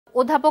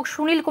অধ্যাপক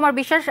সুনীল কুমার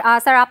বিশ্বাস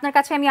স্যার, আপনার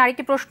কাছে আমি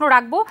আরেকটি প্রশ্ন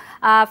রাখবো।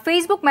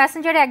 ফেসবুক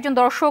মেসেঞ্জারে একজন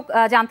দর্শক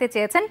জানতে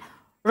চেয়েছেন,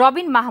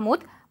 রবিন মাহমুদ,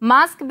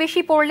 মাস্ক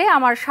বেশি পরলে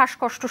আমার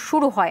শ্বাসকষ্ট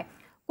শুরু হয়,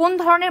 কোন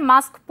ধরনের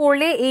মাস্ক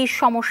পরলে এই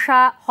সমস্যা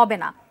হবে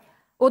না?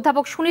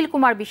 অধ্যাপক সুনীল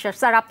কুমার বিশ্বাস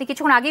স্যার, আপনি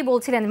কিছুক্ষণ আগেই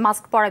বলছিলেন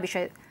মাস্ক পরা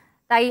বিষয়ে,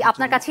 তাই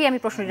আপনার কাছেই আমি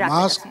প্রশ্নটি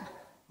রাখতে চাচ্ছি।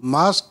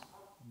 মাস্ক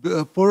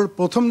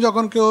প্রথম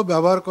যখন কেউ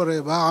ব্যবহার করে,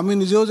 বা আমি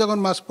নিজেও যখন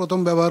মাস্ক প্রথম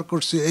ব্যবহার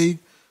করছি, এই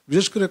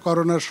বিশেষ করে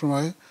করোনার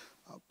সময়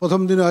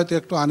প্রথম দিনে হয়তো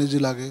একটু আনইজি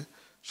লাগে,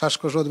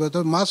 শ্বাসকষ্ট হতে পারে,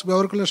 তবে মাস্ক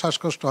ব্যবহার করলে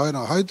শ্বাসকষ্ট হয়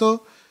না। হয়তো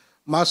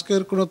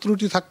মাস্কের কোনো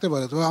ত্রুটি থাকতে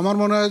পারে, তবে আমার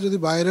মনে হয় যদি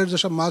বাইরের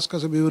যেসব মাস্ক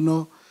আছে, বিভিন্ন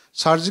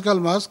সার্জিক্যাল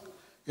মাস্ক,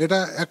 এটা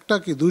একটা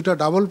কি দুইটা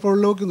ডাবল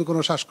পড়লেও কিন্তু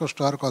কোনো শ্বাসকষ্ট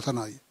হওয়ার কথা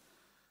নয়।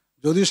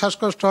 যদি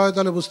শ্বাসকষ্ট হয়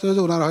তাহলে বুঝতে হবে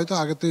যে ওনার হয়তো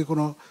আগে থেকে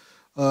কোনো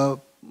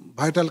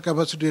ভাইটাল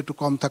ক্যাপাসিটি একটু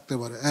কম থাকতে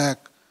পারে। এক,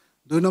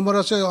 দুই নম্বর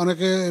আছে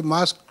অনেকে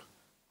মাস্ক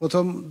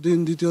প্রথম দিন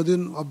দ্বিতীয়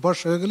দিন অভ্যাস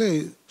হয়ে গেলে এই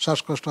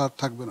শ্বাসকষ্ট আর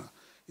থাকবে না।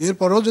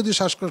 এরপরেও যদি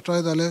শ্বাসকষ্ট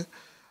হয় তাহলে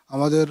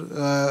আমাদের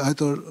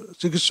হয়তো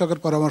চিকিৎসকের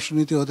পরামর্শ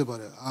নিতে হতে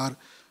পারে। আর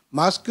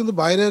মাস্ক কিন্তু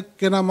বাইরে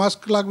কেনা মাস্ক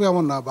লাগবে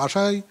এমন না,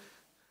 বাসায়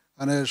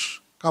মানে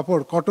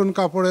কাপড়, কটন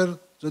কাপড়ের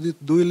যদি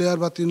 2 লেয়ার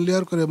বা 3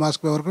 লেয়ার করে মাস্ক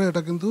ব্যবহার করে,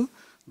 এটা কিন্তু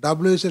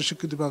WHO এর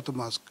স্বীকৃতিপ্রাপ্ত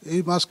মাস্ক। এই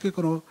মাস্কে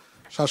কোনো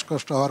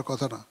শ্বাসকষ্ট হওয়ার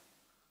কথা না।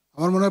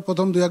 আমার মনে হয়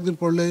প্রথম 2-1 দিন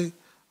পড়লেই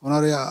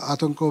ওনার এই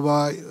আতঙ্ক বা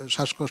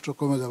শ্বাসকষ্ট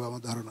কমে যাবে,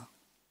 আমার ধারণা।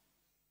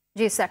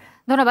 জি স্যার,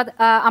 ধন্যবাদ।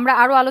 আমরা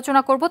আরো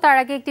আলোচনা করব, তার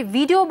আগে একটি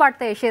ভিডিও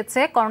বার্তা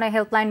এসেছে করোনা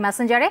হেল্পলাইন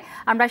মেসেঞ্জারে,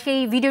 আমরা সেই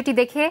ভিডিওটি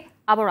দেখে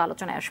আবার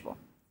আলোচনায় আসব।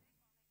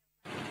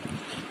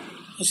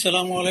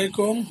 আসসালামু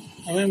আলাইকুম,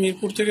 আমি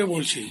মিরপুর থেকে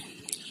বলছি।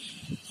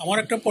 আমার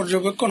একটা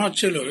পর্যবেক্ষণ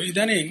হচ্ছিল,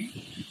 ইদানিং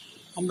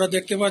আমরা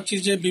দেখতে পাচ্ছি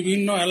যে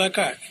বিভিন্ন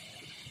এলাকায়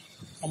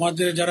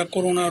আমাদের যারা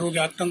করোনা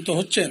রোগে আক্রান্ত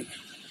হচ্ছেন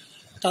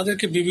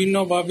তাদেরকে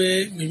বিভিন্নভাবে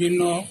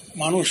বিভিন্ন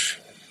মানুষ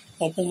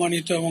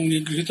অপমানিত এবং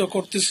নিগৃহীত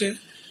করতেছে।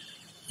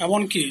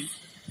 এমনকি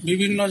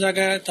বিভিন্ন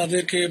জায়গায়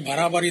তাদেরকে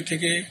ভাড়া বাড়ি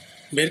থেকে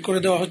বের করে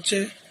দেওয়া হচ্ছে।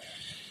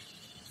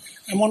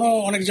 এমনও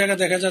অনেক জায়গায়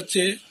দেখা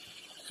যাচ্ছে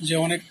যে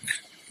অনেক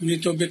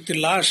মৃত ব্যক্তির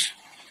লাশ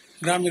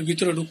গ্রামের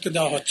ভিতরে ঢুকতে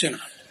দেওয়া হচ্ছে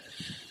না।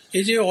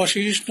 এই যে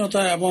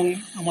অসহিষ্ণুতা এবং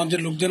আমাদের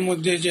লোকদের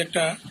মধ্যে যে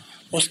একটা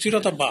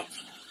অস্থিরতা ভাব,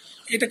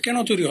 এটা কেন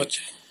তৈরি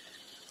হচ্ছে?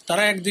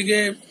 তারা একদিকে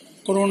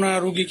করোনা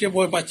রোগীকে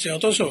ভয় পাচ্ছে,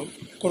 অথচ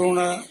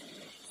করোনা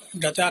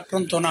যাতে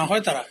আক্রান্ত না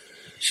হয় তারা,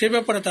 সে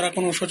ব্যাপারে তারা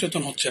কোনো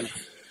সচেতন হচ্ছে না।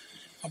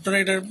 আপনারা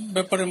এটার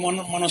ব্যাপারে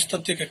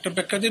মনস্তাত্ত্বিক একটা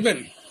ব্যাখ্যা দিবেন?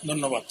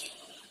 ধন্যবাদ।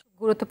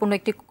 গুরুত্বপূর্ণ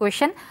একটি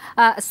question.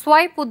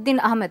 Swipe Uddin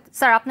Ahmed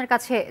sir, আপনার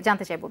কাছে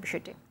জানতে চাইব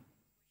বিষয়টি।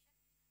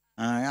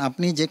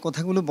 আপনি যে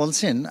কথাগুলো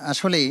বলছেন,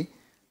 আসলে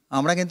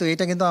আমরা কিন্তু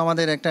এটা কিন্তু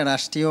আমাদের একটা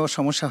রাষ্ট্রীয়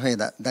সমস্যা হয়ে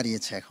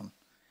দাঁড়িয়েছে এখন।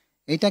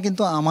 এটা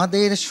কিন্তু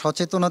আমাদের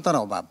সচেতনতার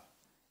অভাব।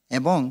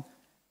 এবং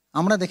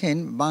আমরা দেখেন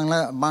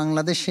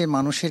বাংলাদেশের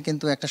মানুষের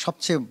কিন্তু একটা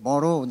সবচেয়ে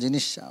বড়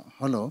জিনিস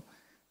হলো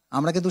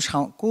আমরা কিন্তু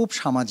খুব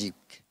সামাজিক,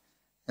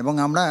 এবং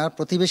আমরা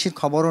প্রতিবেশীর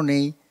খবরও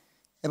নেই।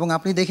 এবং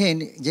আপনি দেখেন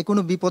যে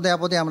কোনো বিপদে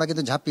আপদে আমরা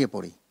কিন্তু ঝাঁপিয়ে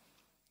পড়ি।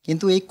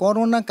 কিন্তু এই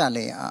করোনা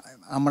কালে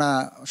আমরা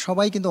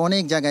সবাই কিন্তু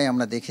অনেক জায়গায়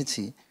আমরা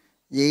দেখেছি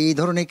যে এই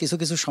ধরনের কিছু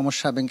কিছু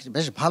সমস্যা,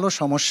 বেশ ভালো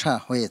সমস্যা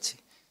হয়েছে।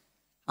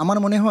 আমার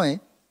মনে হয়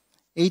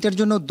এইটার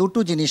জন্য দুটো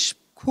জিনিস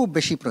খুব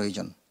বেশি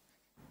প্রয়োজন।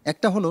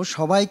 একটা হলো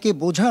সবাইকে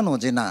বোঝানো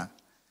যে না,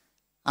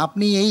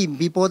 আপনি এই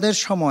বিপদের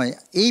সময়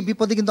এই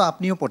বিপদে কিন্তু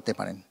আপনিও পড়তে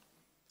পারেন।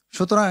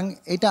 সুতরাং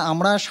এটা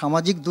আমরা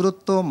সামাজিক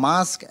দূরত্ব,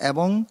 মাস্ক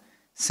এবং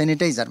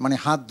স্যানিটাইজার, মানে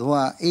হাত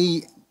ধোয়া এই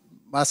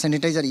বা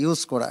স্যানিটাইজার ইউজ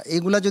করা,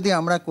 এগুলা যদি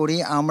আমরা করি,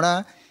 আমরা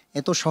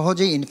এত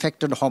সহজেই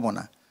ইনফেক্টেড হব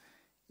না।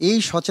 এই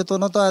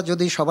সচেতনতা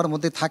যদি সবার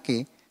মধ্যে থাকে,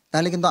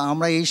 তাহলে কিন্তু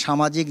আমরা এই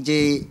সামাজিক যে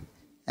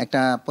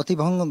একটা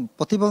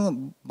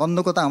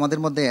প্রতিবন্ধকতা আমাদের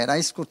মধ্যে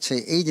রাইজ করছে,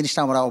 এই জিনিসটা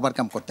আমরা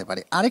ওভারকাম করতে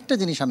পারি। আরেকটা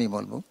জিনিস আমি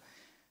বলবো,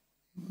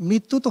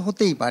 মৃত্যু তো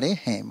হতেই পারে,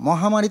 হ্যাঁ,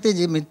 মহামারীতে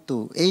যে মৃত্যু,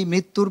 এই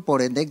মৃত্যুর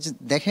পরে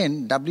দেখেন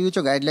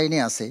WHO গাইডলাইনে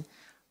আছে,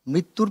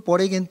 মৃত্যুর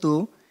পরে কিন্তু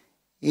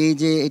এই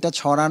যে এটা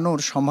ছড়ানোর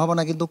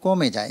সম্ভাবনা কিন্তু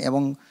কমে যায়,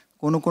 এবং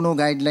কোনো কোনো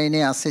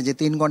গাইডলাইনে আছে যে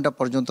 3 ঘন্টা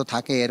পর্যন্ত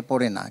থাকে,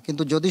 এরপরে না।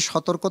 কিন্তু যদি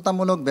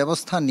সতর্কতামূলক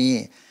ব্যবস্থা নিয়ে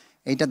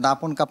এইটা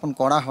দাপন কাপন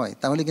করা হয়,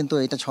 তাহলে কিন্তু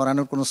এটা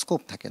ছড়ানোর কোনো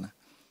স্কোপ থাকে না।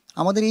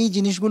 আমাদের এই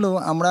জিনিসগুলো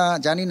আমরা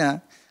জানি না।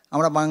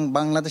 আমরা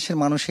বাংলাদেশের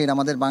মানুষের,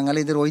 আমাদের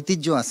বাঙালিদের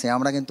ঐতিহ্য আছে,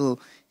 আমরা কিন্তু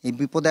এই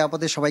বিপদে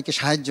আপদে সবাইকে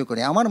সাহায্য করি।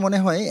 আমার মনে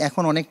হয়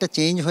এখন অনেকটা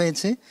চেঞ্জ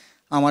হয়েছে।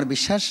 আমার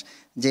বিশ্বাস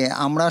যে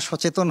আমরা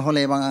সচেতন হলে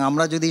এবং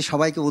আমরা যদি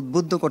সবাইকে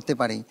উদ্বুদ্ধ করতে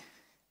পারি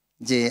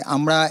যে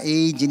আমরা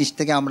এই জিনিস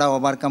থেকে আমরা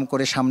ওভারকাম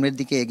করে সামনের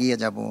দিকে এগিয়ে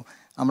যাব,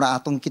 আমরা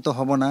আতঙ্কিত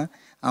হব না,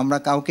 আমরা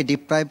কাউকে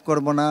ডিপ্রাইভ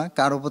করব না,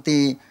 কারো প্রতি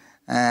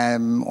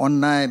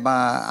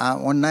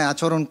অন্যায়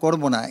আচরণ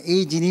করব না,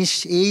 এই জিনিস,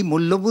 এই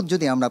মূল্যবোধ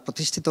যদি আমরা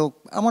প্রতিষ্ঠিত,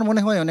 আমার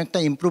মনে হয় অনেকটা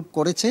ইমপ্রুভ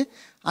করেছে।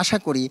 আশা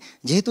করি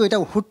যেহেতু এটা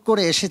হুট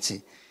করে এসেছে,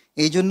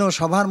 এই জন্য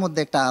সবার মধ্যে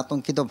একটা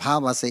আতঙ্কিত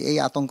ভাব আছে। এই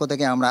আতঙ্ক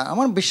থেকে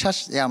আমার বিশ্বাস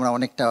যে আমরা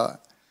অনেকটা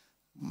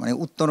মানে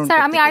উত্তরণ।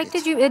 স্যার, আমি আরেকটি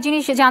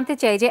জিনিস জানতে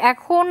চাই যে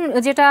এখন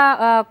যেটা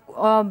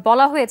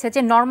বলা হয়েছে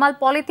যে নর্মাল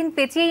পলিথিন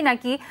পেঁচিয়েই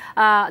নাকি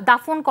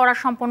দাফন করা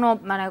সম্পূর্ণ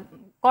মানে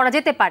করা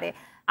যেতে পারে।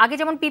 আগে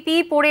যেমন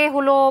পিপিই পরে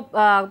হলো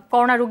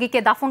করোনা রোগীকে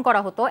দাফন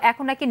করা হতো,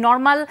 এখন নাকি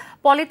নর্মাল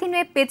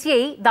পলিথিনে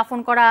পেঁচিয়েই দাফন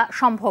করা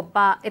সম্ভব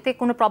বা এতে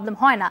কোনো প্রবলেম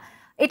হয় না।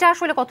 এটা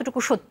আসলে কতটুকু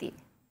সত্যি?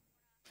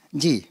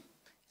 জি,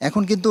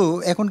 এখন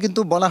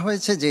কিন্তু বলা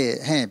হয়েছে যে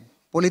হ্যাঁ,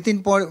 পলিথিন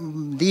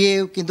দিয়ে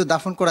কিন্তু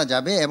দাফন করা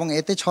যাবে এবং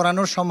এতে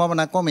ছড়ানোর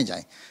সম্ভাবনা কমে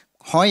যায়,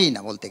 হয়ই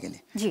না বলতে গেলে।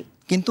 জি,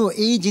 কিন্তু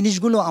এই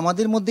জিনিসগুলো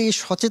আমাদের মধ্যে এই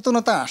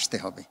সচেতনতা আসতে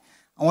হবে।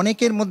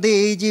 অনেকের মধ্যে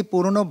এই যে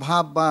পুরনো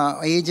ভাব বা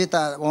এই যে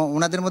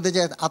ওনাদের মধ্যে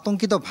যে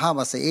আতঙ্কিত ভাব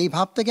আছে, এই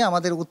ভাব থেকে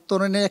আমাদের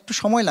উত্তরণের একটু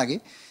সময় লাগে,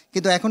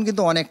 কিন্তু এখন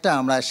কিন্তু অনেকটা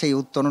আমরা সেই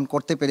উত্তরণ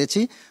করতে পেরেছি।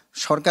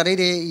 সরকারের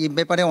এই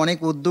ব্যাপারে অনেক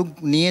উদ্যোগ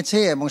নিয়েছে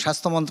এবং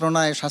স্বাস্থ্য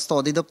মন্ত্রণালয়, স্বাস্থ্য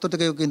অধিদপ্তর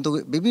থেকেও কিন্তু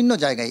বিভিন্ন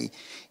জায়গায়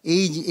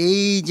এই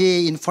যে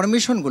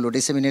ইনফরমেশনগুলো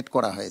ডিসেমিনেট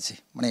করা হয়েছে,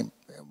 মানে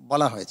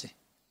বলা হয়েছে।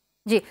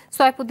 জি,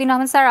 সৈফুদ্দিন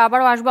আহমেদ স্যার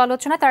আবারও আসবো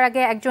আলোচনা। তার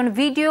আগে একজন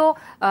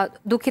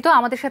দুঃখিত,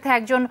 আমাদের সাথে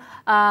একজন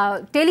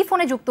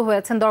টেলিফোনে যুক্ত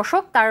হয়েছেন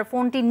দর্শক, তার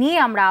ফোনটি নিয়ে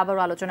আমরা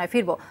আবারও আলোচনায়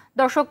ফিরবো।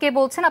 দর্শক কে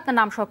বলছেন, আপনার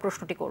নাম সহ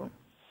প্রশ্নটি করুন।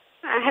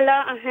 হ্যালো,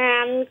 হ্যাঁ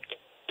আমি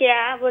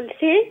কেয়া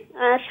বলছি।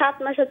 7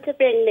 মাস হচ্ছে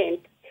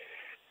প্রেগনেন্ট।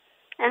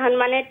 এখন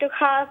মানে একটু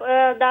খাওয়া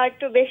দাওয়া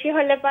একটু বেশি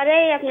হলে পারে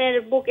আপনার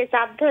বুকে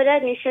চাপ ধরে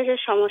নিঃশ্বাসের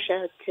সমস্যা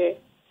হচ্ছে,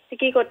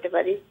 কি করতে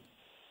পারি?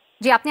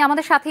 জি, আপনি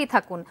আমাদের সাথেই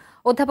থাকুন।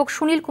 অধ্যাপক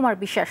সুনীল কুমার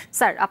বিশ্বাস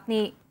স্যার, আপনি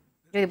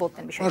যদি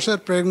বলতেন বিষয়। স্যার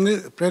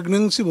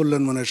প্রেগনেন্সি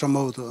বললেন মানে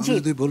সম্ভবত, আমি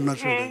যদি ভুল না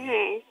শুনি।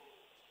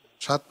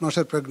 7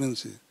 মাসের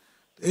প্রেগনেন্সি,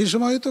 এই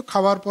সময় তো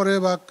খাওয়ার পরে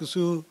বা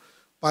কিছু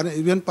পানি,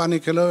 ইভেন পানি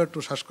খেলেও একটু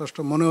শ্বাসকষ্ট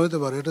মনে হতে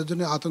পারে। এটার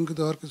জন্য আতঙ্কিত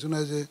হওয়ার কিছু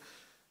নয় যে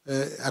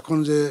এখন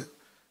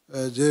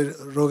যে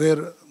রোগের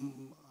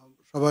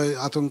সবাই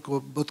আতঙ্ক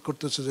বোধ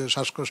করতেছে যে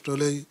শ্বাসকষ্ট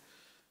হলেই,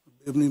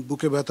 এমনি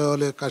বুকে ব্যথা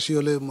হলে, কাশি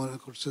হলে মনে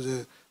করছে যে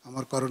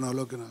আমার করোনা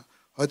হলো কিনা।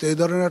 হয়তো এই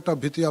ধরনের একটা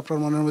ভীতি আপনার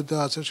মনের মধ্যে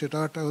আছে,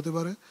 সেটাও একটা হতে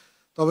পারে।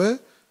 তবে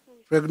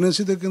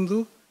প্রেগনেন্সিতে কিন্তু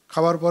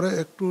খাওয়ার পরে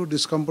একটু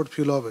ডিসকমফোর্ট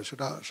ফিল হবে,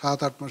 সেটা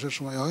 7-8 মাসের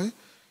সময় হয়।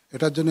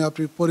 এটার জন্য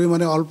আপনি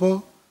পরিমাণে অল্প,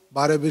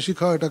 বারে বেশি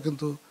খাওয়া, এটা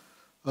কিন্তু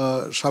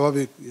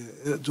স্বাভাবিক।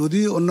 যদি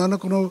অন্যান্য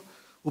কোনো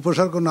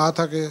উপসর্গ না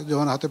থাকে,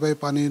 যেমন হাতে পায়ে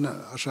পানি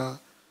আসা,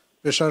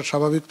 প্রেশার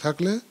স্বাভাবিক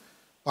থাকলে,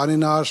 পানি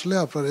না আসলে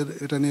আপনার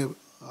এটা নিয়ে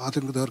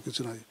আতঙ্কিত হওয়ার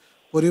কিছু নাই।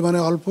 পরিমাণে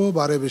অল্প,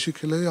 বারে বেশি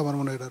খেলেই আমার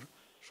মনে হয় এটার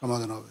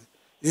সমাধান হবে।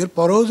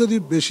 এরপরেও যদি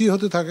বেশি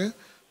হতে থাকে,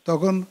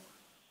 তখন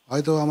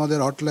হয়তো আমাদের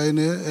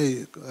হটলাইনে, এই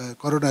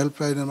করোনা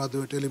হেল্পলাইনের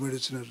মাধ্যমে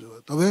টেলিমেডিসিনের,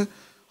 তবে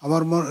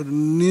আমার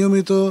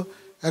নিয়মিত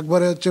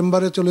একবারে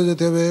চেম্বারে চলে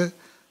যেতে হবে।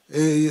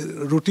 এই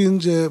রুটিন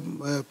যে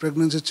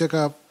প্রেগনেন্সি চেক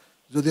আপ,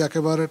 যদি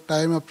একেবারে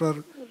টাইম আপনার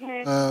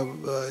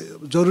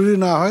জরুরি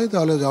না হয়,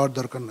 তাহলে যাওয়ার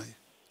দরকার নাই।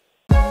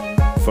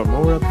 For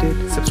more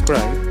updates,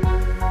 subscribe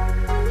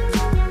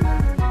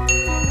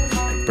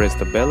and press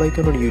the bell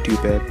icon on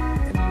YouTube app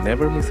and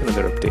never miss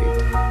another update.